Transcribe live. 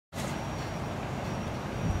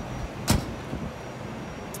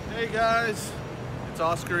Hey guys, it's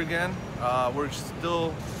Oscar again. We're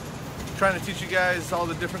still trying to teach you guys all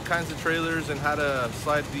the different kinds of trailers and how to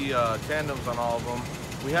slide the tandems on all of them.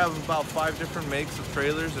 We have about 5 different makes of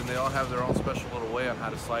trailers and they all have their own special little way on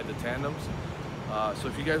how to slide the tandems. So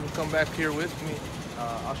if you guys will come back here with me,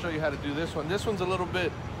 I'll show you how to do this one. This one's a little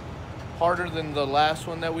bit harder than the last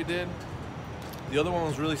one that we did. The other one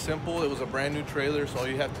was really simple. It was a brand new trailer, so all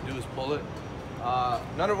you have to do is pull it.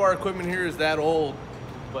 None of our equipment here is that old,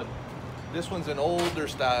 but this one's an older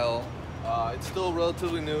style. It's still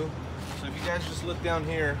relatively new. So if you guys just look down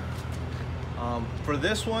here, for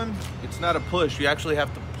this one, it's not a push. You actually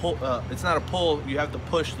have to pull. It's not a pull. You have to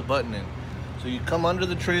push the button in. So you come under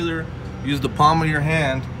the trailer, use the palm of your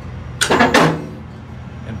hand,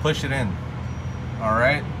 and push it in. All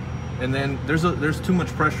right. And then there's too much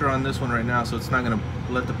pressure on this one right now, so it's not gonna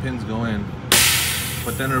let the pins go in.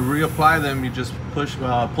 But then to reapply them, you just push,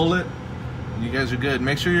 pull it, and you guys are good.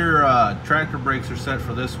 Make sure your tractor brakes are set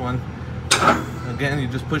for this one. Again, you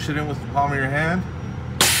just push it in with the palm of your hand,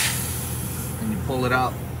 and you pull it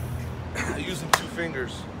out using 2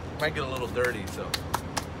 fingers. Might get a little dirty, so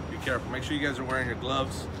be careful. Make sure you guys are wearing your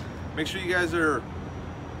gloves. Make sure you guys are,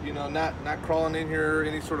 you know, not crawling in here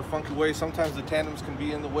any sort of funky way. Sometimes the tandems can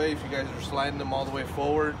be in the way if you guys are sliding them all the way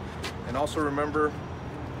forward. And also remember,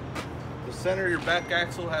 the center of your back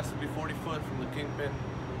axle has to be 40 foot from the kingpin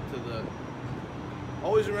to the...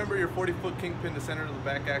 Always remember your 40 foot kingpin to center of the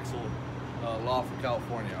back axle law for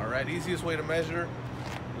California. All right, easiest way to measure.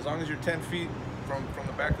 As long as you're 10 feet from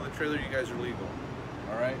the back of the trailer, you guys are legal.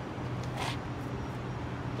 All right.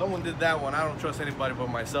 Someone did that one. I don't trust anybody but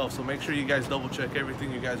myself, so make sure you guys double check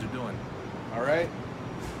everything you guys are doing. All right.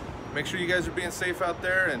 Make sure you guys are being safe out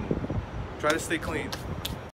there and try to stay clean.